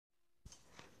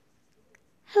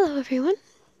Hello, everyone.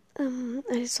 I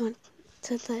just want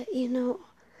to let you know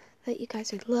that you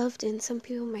guys are loved, and some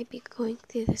people might be going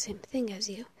through the same thing as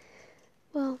you.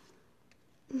 Well,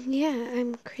 yeah,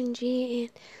 I'm cringy,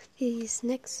 and these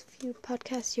next few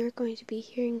podcasts you're going to be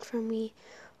hearing from me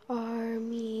are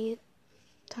me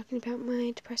talking about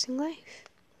my depressing life,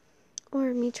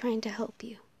 or me trying to help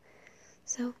you.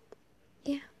 So,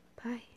 yeah, bye.